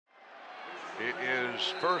It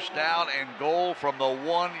is first down and goal from the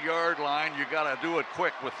 1-yard line. You got to do it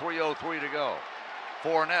quick with 3:03 to go.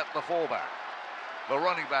 Fournette, the fullback. The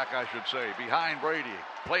running back, I should say, behind Brady.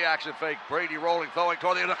 Play action fake. Brady rolling, throwing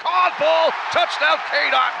toward the end. Caught ball. Touchdown,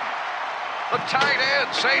 Cade Otton. The tight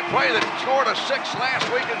end, same play that scored a 6 last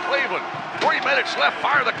week in Cleveland. 3 minutes left.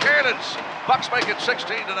 Fire the cannons. Bucs make it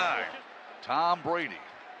 16-9. Tom Brady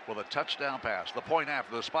with a touchdown pass. The point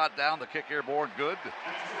after the spot down. The kick airborne. Good.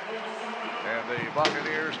 And the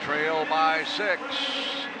Buccaneers trail by 6.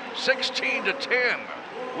 16-10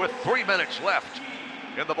 with 3 minutes left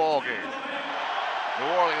in the ball game.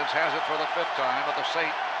 New Orleans has it for the 5th time at the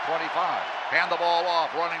Saint 25. Hand the ball off,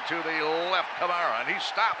 running to the left, Kamara, and he's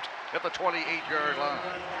stopped at the 28-yard line.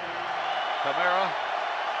 Kamara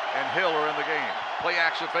and Hill are in the game. Play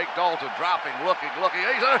action fake, Dalton dropping, looking.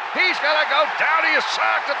 He's got to go down. He is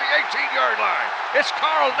sacked at the 18-yard line. It's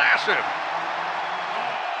Carl Nassib.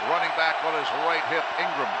 Running back on his right hip,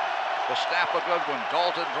 Ingram. The snap, a good one.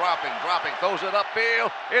 Dalton dropping, throws it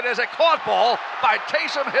upfield. It is a caught ball by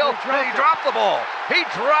Taysom Hill, and he dropped the ball. He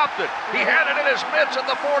dropped it. He had it in his mitts at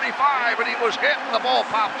the 45, and he was hit, and the ball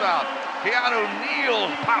popped out. Keanu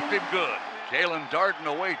Neal popped him good. Jalen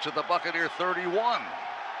Darden awaits at the Buccaneer 31.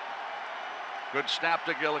 Good snap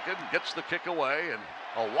to Gillikin, gets the kick away, and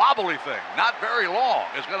a wobbly thing, not very long,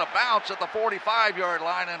 is going to bounce at the 45-yard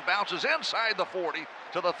line and bounces inside the 40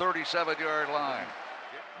 to the 37-yard line.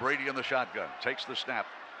 Brady in the shotgun, takes the snap,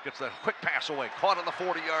 gets the quick pass away, caught on the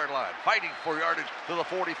 40-yard line. Fighting for yardage to the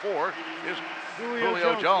 44 is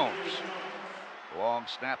Julio Jones. Long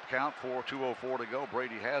snap count, 4:2:04 to go.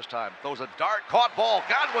 Brady has time, throws a dart, caught ball,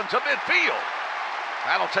 Godwin to midfield.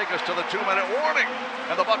 That'll take us to the 2-minute warning,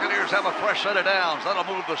 and the Buccaneers have a fresh set of downs. That'll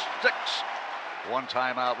move the sticks. 1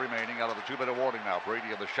 timeout remaining out of the 2-minute warning now.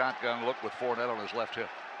 Brady in the shotgun look with Fournette on his left hip.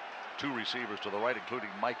 2 receivers to the right, including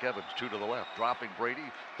Mike Evans, 2 to the left. Dropping Brady,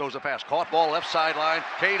 throws a pass, caught ball left sideline.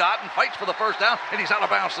 Cade Otton fights for the first down, and he's out of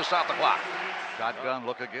bounds to stop the clock. Shotgun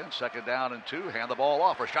look again, 2nd down and 2. Hand the ball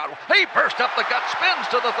off. Rashad, he burst up the gut, spins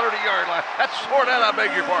to the 30-yard line. That's Fournette, I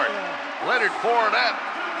beg your pardon. Leonard Fournette.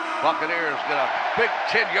 Buccaneers get a big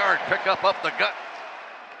 10-yard pickup up the gut.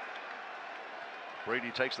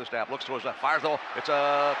 Brady takes the snap, looks towards that, fires the ball. It's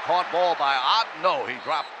a caught ball by Otton. No, he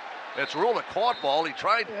dropped. It's ruled a caught ball. He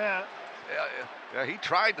tried. He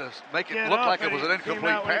tried to make it look like it was an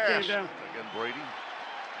incomplete pass. Again, Brady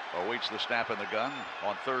awaits the snap in the gun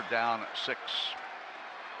on 3rd down, 6.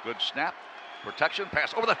 Good snap, protection,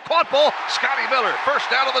 pass over the caught ball. Scotty Miller, 1st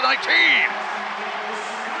down of the 19.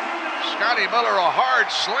 Scotty Miller, a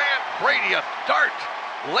hard slant. Brady, a dart,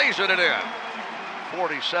 lasered it in.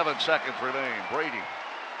 47 seconds remain. Brady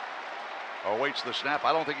awaits the snap.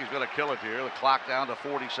 I don't think he's going to kill it here. The clock down to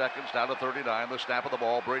 40 seconds, down to 39. The snap of the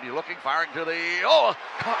ball. Brady looking, firing to the...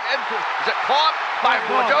 is it caught by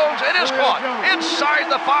Jones? It is caught inside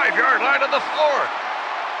the 5-yard line on the floor.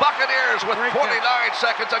 Buccaneers with 29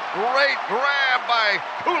 seconds. A great grab by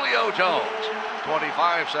Julio Jones.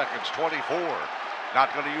 25 seconds, 24.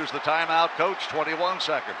 Not going to use the timeout, coach. 21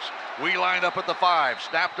 seconds. We line up at the 5.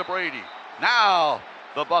 Snap to Brady. Now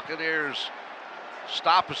the Buccaneers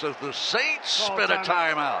stop us as the Saints spin a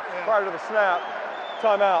timeout. Prior to the snap,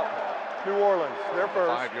 timeout. New Orleans, they're first.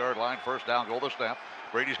 5-yard line, 1st down, goal to snap.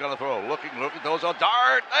 Brady's going to throw. Looking, throws a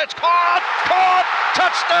dart. It's caught!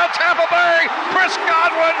 Touchdown, Tampa Bay! Chris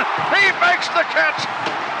Godwin, he makes the catch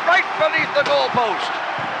right beneath the goalpost.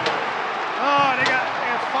 Oh, they got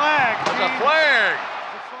a flag. There's a flag.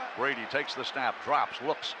 Brady takes the snap, drops,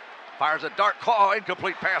 looks, fires a dart,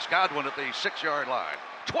 incomplete pass. Godwin at the 6-yard line.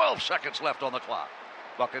 12 seconds left on the clock.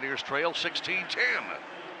 Buccaneers trail 16-10.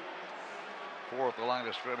 4th, the line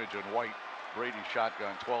of scrimmage in white. Brady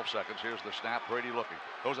shotgun, 12 seconds. Here's the snap. Brady looking.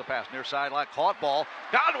 Throws a pass near sideline. Caught ball.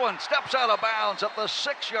 Godwin steps out of bounds at the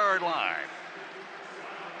 6-yard line.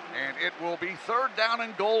 And it will be 3rd down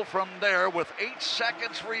and goal from there with 8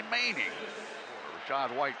 seconds remaining.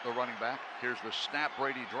 Rashad White, the running back. Here's the snap.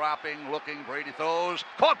 Brady dropping, looking. Brady throws.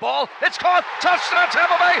 Caught ball. It's caught. Touchdown,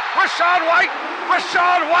 Tampa Bay. Rashad White.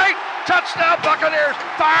 Touchdown, Buccaneers.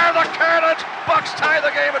 Fire the cannons. Bucs tie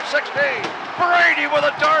the game at 16. Brady with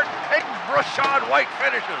a dart, and Rashad White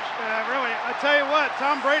finishes. Yeah, really. I tell you what,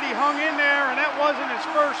 Tom Brady hung in there, and that wasn't his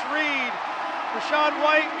first read. Rashad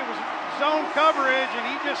White, it was zone coverage, and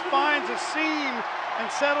he just finds a seam and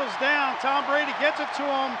settles down. Tom Brady gets it to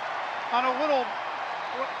him on a little,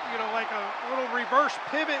 like a little reverse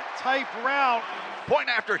pivot type route. Point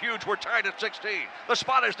after huge, we're tied at 16. The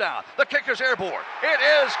spot is down. The kick is airborne. It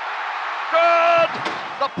is good.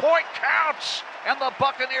 The point counts, and the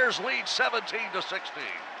Buccaneers lead 17-16.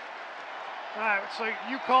 All right, so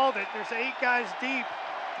you called it. There's 8 guys deep.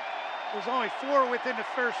 There's only 4 within the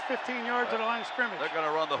first 15 yards of the line of scrimmage. They're going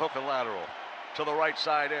to run the hook and lateral to the right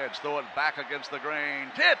side edge. Throw it back against the grain.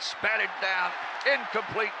 It's batted down.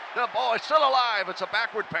 Incomplete. The ball is still alive. It's a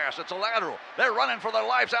backward pass. It's a lateral. They're running for their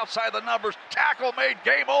lives outside the numbers. Tackle made.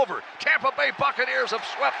 Game over. Tampa Bay Buccaneers have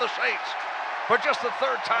swept the Saints for just the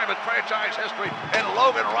 3rd time in franchise history, and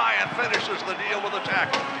Logan Ryan finishes the deal with a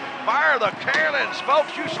tackle. Fire the cannons,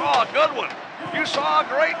 folks. You saw a good one. You saw a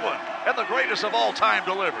great one. And the greatest of all time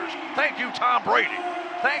delivers. Thank you, Tom Brady.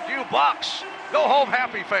 Thank you, Bucs. Go home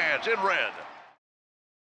happy, fans, in red.